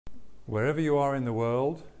Wherever you are in the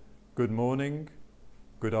world, good morning,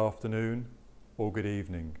 good afternoon, or good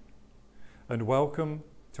evening. And welcome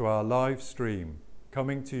to our live stream,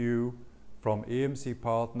 coming to you from EMC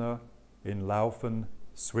Partner in Laufen,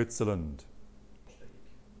 Switzerland.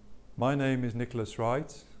 My name is Nicholas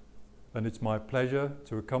Wright, and it's my pleasure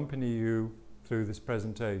to accompany you through this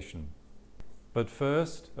presentation. But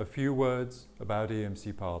first, a few words about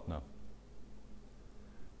EMC Partner.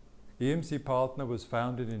 EMC Partner was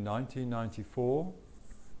founded in 1994,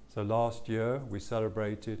 so last year we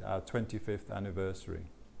celebrated our 25th anniversary.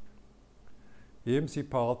 EMC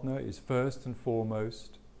Partner is first and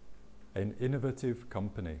foremost an innovative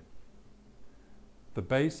company. The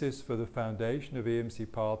basis for the foundation of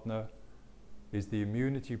EMC Partner is the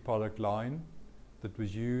immunity product line that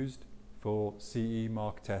was used for CE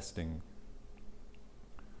mark testing.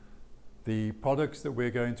 The products that we're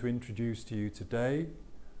going to introduce to you today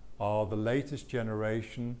are the latest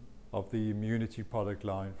generation of the immunity product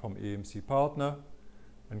line from EMC Partner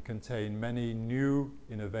and contain many new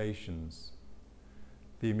innovations.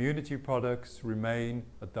 The immunity products remain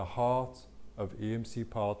at the heart of EMC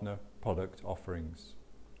Partner product offerings.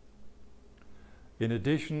 In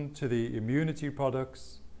addition to the immunity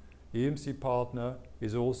products, EMC Partner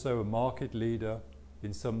is also a market leader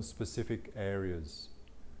in some specific areas,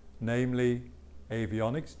 namely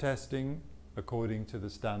avionics testing according to the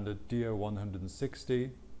standard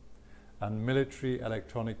DO160 and military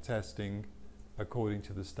electronic testing according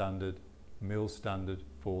to the standard MIL standard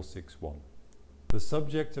 461. The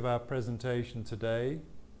subject of our presentation today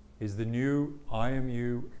is the new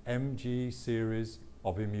IMU MG series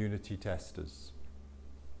of immunity testers.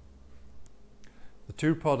 The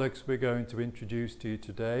two products we're going to introduce to you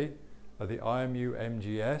today are the IMU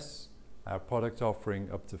MGS, our product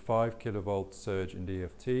offering up to 5 kilovolt surge and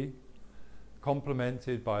EFT,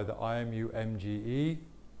 complemented by the IMU MGE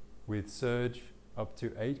with surge up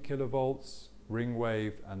to 8 kilovolts, ring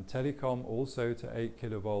wave and telecom also to 8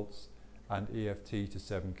 kilovolts and EFT to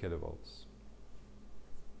 7 kilovolts.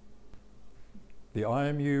 The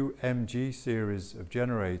IMU MG series of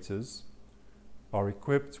generators are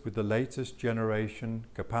equipped with the latest generation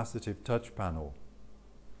capacitive touch panel,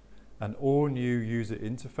 an all-new user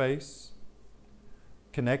interface,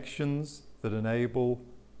 connections that enable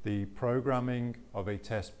the programming of a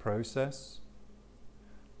test process,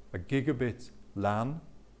 a gigabit LAN,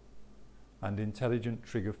 and intelligent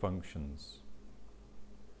trigger functions.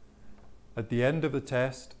 At the end of the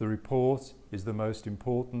test, the report is the most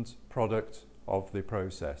important product of the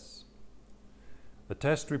process. The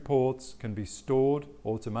test reports can be stored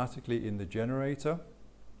automatically in the generator.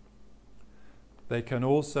 They can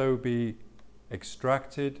also be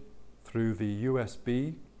extracted through the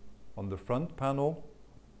USB on the front panel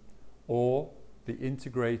or the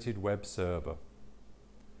integrated web server.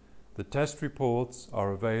 The test reports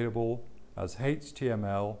are available as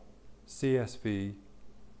HTML, CSV,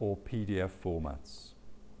 or PDF formats.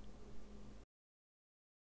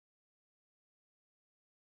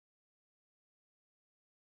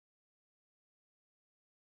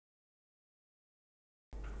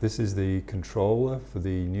 This is the controller for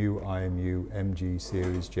the new IMU MG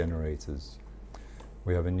series generators.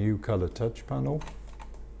 We have a new color touch panel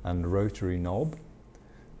and rotary knob.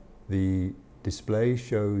 The display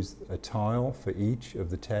shows a tile for each of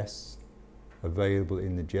the tests available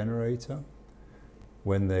in the generator.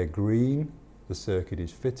 When they're green, the circuit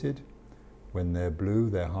is fitted. When they're blue,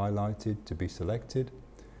 they're highlighted to be selected.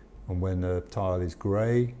 And when the tile is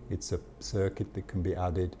grey, it's a circuit that can be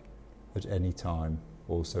added at any time,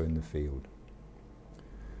 also in the field.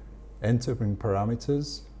 Entering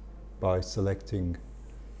parameters by selecting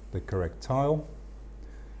the correct tile.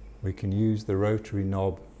 We can use the rotary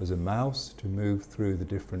knob as a mouse to move through the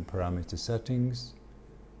different parameter settings,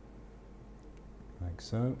 like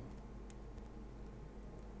so.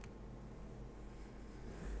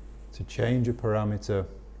 To change a parameter,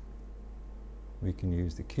 we can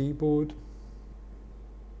use the keyboard.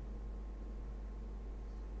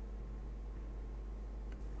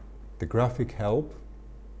 The graphic help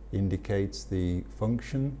indicates the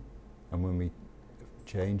function, and when we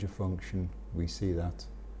change a function, we see that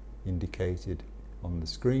indicated on the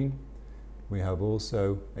screen. We have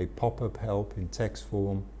also a pop-up help in text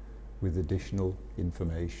form with additional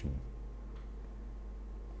information.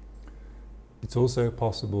 It's also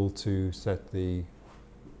possible to set the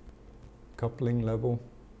coupling level.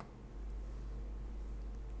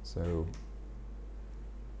 So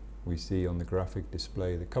we see on the graphic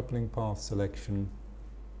display the coupling path selection.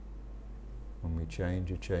 When we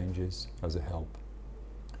change, it changes as a help.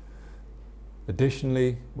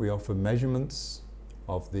 Additionally, we offer measurements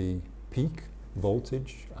of the peak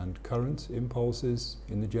voltage and current impulses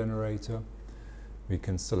in the generator. We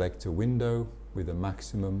can select a window with a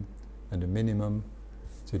maximum and a minimum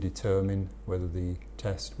to determine whether the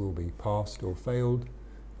test will be passed or failed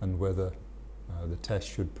and whether the test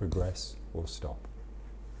should progress or stop.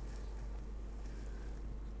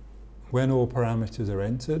 When all parameters are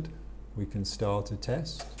entered, we can start a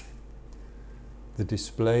test. The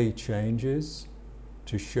display changes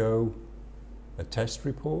to show a test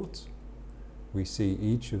report. We see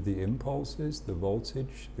each of the impulses, the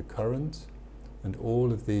voltage, the current, and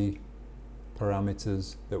all of the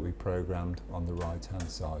parameters that we programmed on the right-hand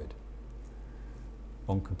side.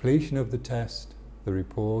 On completion of the test, the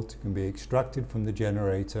report can be extracted from the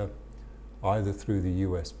generator either through the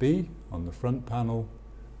USB on the front panel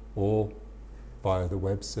or via the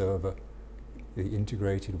web server, the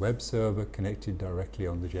integrated web server connected directly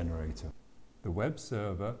on the generator. The web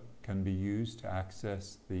server can be used to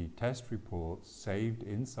access the test reports saved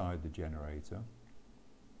inside the generator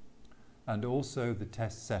and also the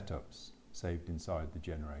test setups saved inside the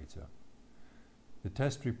generator. The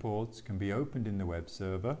test reports can be opened in the web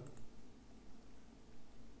server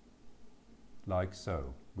like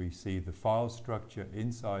so. We see the file structure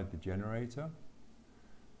inside the generator.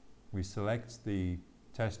 We select the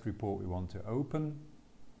test report we want to open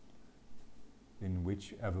in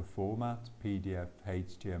whichever format, PDF,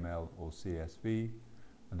 HTML or CSV,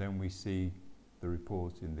 and then we see the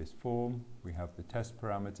report in this form. We have the test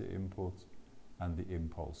parameter input and the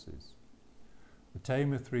impulses. The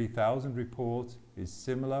Tamer 3000 report is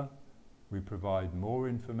similar. We provide more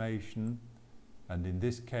information, and in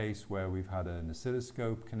this case where we've had an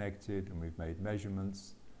oscilloscope connected and we've made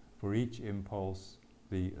measurements, for each impulse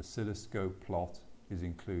the oscilloscope plot is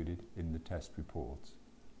included in the test report.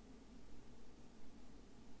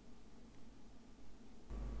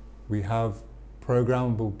 We have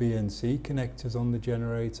programmable BNC connectors on the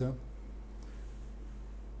generator,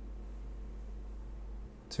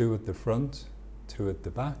 2 at the front, 2 at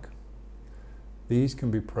the back. These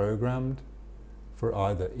can be programmed for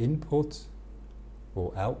either input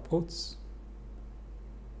or outputs.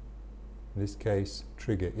 In this case,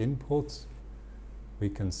 trigger input. We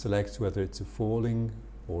can select whether it's a falling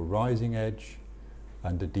or rising edge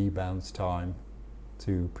and a debounce time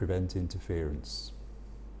to prevent interference.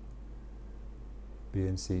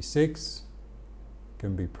 BNC 6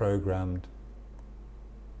 can be programmed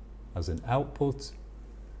as an output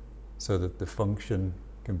so that the function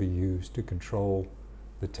can be used to control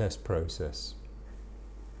the test process.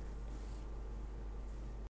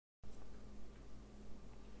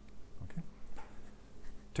 Okay.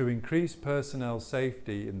 To increase personnel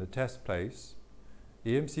safety in the test place,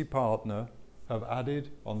 EMC Partner have added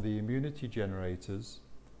on the immunity generators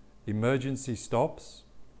emergency stops,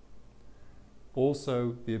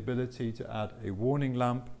 also the ability to add a warning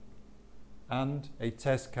lamp, and a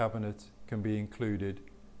test cabinet can be included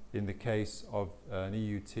in the case of an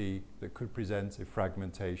EUT that could present a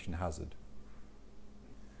fragmentation hazard.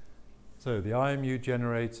 So the IMU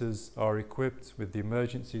generators are equipped with the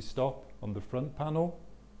emergency stop on the front panel,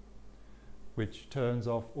 which turns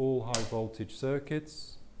off all high voltage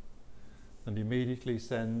circuits and immediately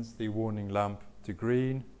sends the warning lamp to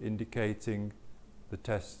green, indicating the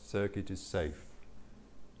test circuit is safe.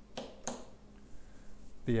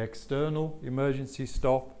 The external emergency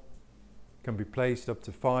stop can be placed up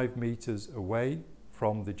to 5 meters away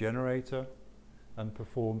from the generator and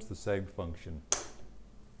performs the same function,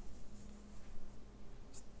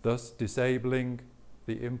 thus disabling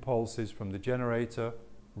the impulses from the generator,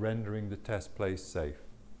 rendering the test place safe.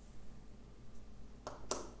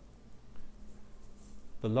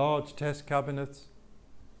 The large test cabinet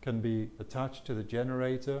can be attached to the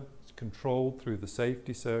generator. It's controlled through the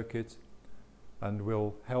safety circuit and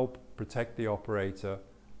will help protect the operator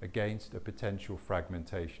against a potential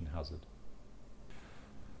fragmentation hazard.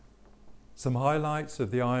 Some highlights of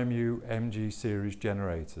the IMU MG series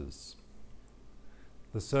generators.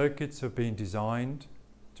 The circuits have been designed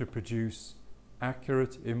to produce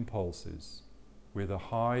accurate impulses with a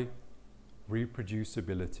high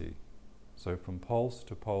reproducibility. So from pulse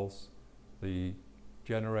to pulse, the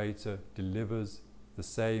generator delivers the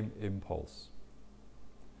same impulse.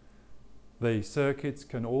 The circuits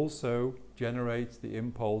can also generate the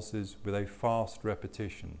impulses with a fast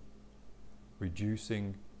repetition,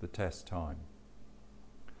 reducing the test time.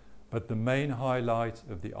 But the main highlight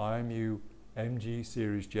of the IMU MG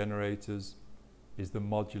series generators is the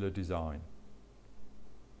modular design.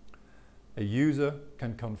 A user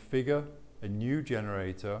can configure a new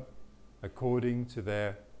generator according to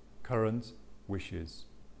their current wishes.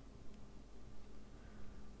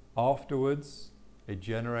 Afterwards, a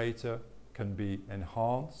generator can be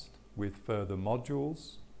enhanced with further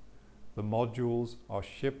modules. The modules are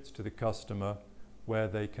shipped to the customer where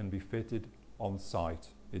they can be fitted on site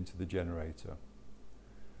into the generator.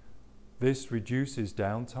 This reduces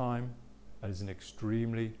downtime and is an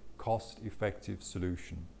extremely cost-effective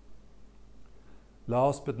solution.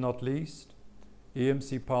 Last but not least,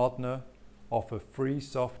 EMC Partner offer free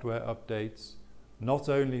software updates not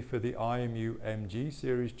only for the IMU MG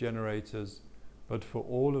series generators, but for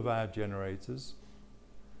all of our generators.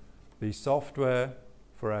 The software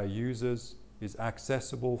for our users is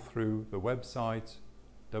accessible through the website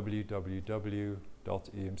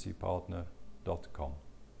www.emcpartner.com.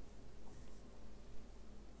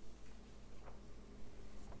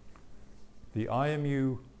 The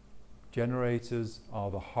IMU generators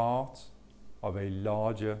are the heart of a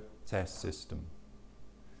larger test system.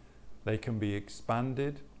 They can be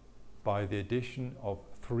expanded by the addition of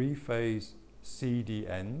three-phase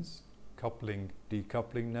CDNs,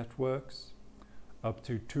 decoupling networks, up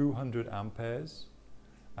to 200 amperes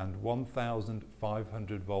and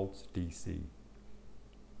 1500 volts DC.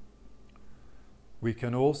 We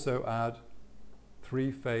can also add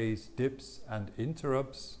three-phase dips and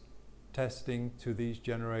interrupts testing to these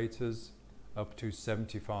generators up to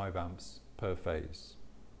 75 amps per phase.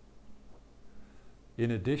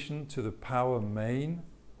 In addition to the power main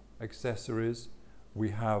accessories,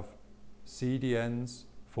 we have CDNs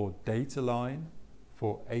for data line,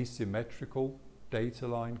 for asymmetrical data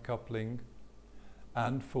line coupling,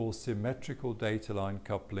 and for symmetrical data line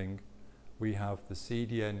coupling we have the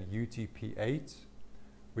CDN UTP-8,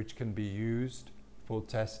 which can be used for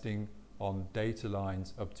testing on data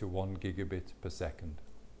lines up to 1 gigabit per second.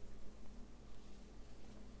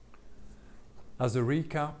 As a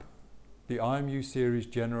recap, the IMU series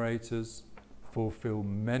generators fulfill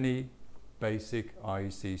many basic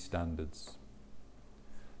IEC standards.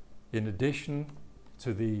 In addition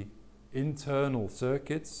to the internal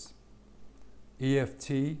circuits,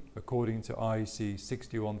 EFT according to IEC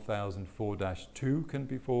 61004-2 can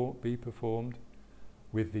be performed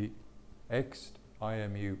with the EXT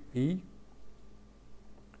IMU-E.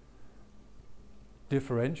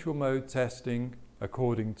 Differential mode testing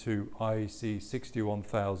according to IEC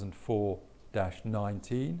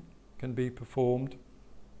 61004-19 can be performed.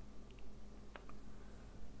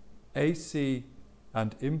 AC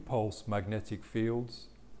and impulse magnetic fields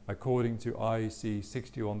according to IEC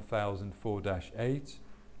 61004-8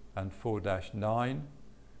 and 4-9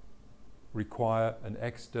 require an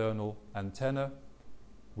external antenna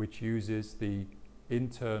which uses the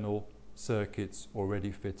internal circuits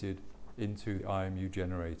already fitted into the IMU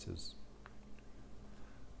generators.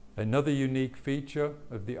 Another unique feature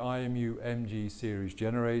of the IMU MG series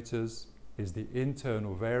generators is the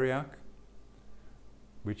internal variac,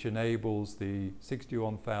 which enables the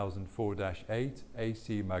 61004-8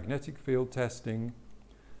 AC magnetic field testing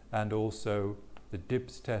and also the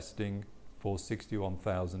DIPS testing for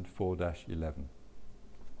 61004-11.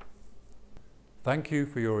 Thank you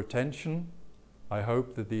for your attention. I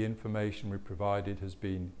hope that the information we provided has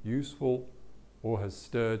been useful or has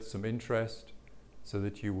stirred some interest so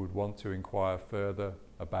that you would want to inquire further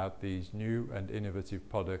about these new and innovative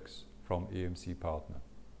products from EMC Partner.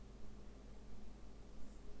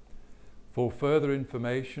 For further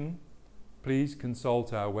information, please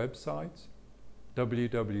consult our website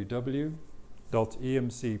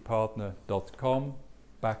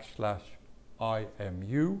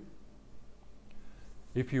www.emcpartner.com/IMU.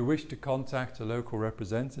 If you wish to contact a local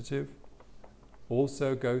representative,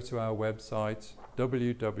 also go to our website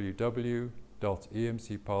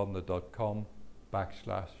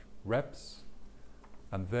www.emcpartner.com/reps,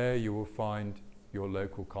 and there you will find your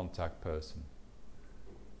local contact person.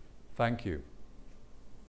 Thank you.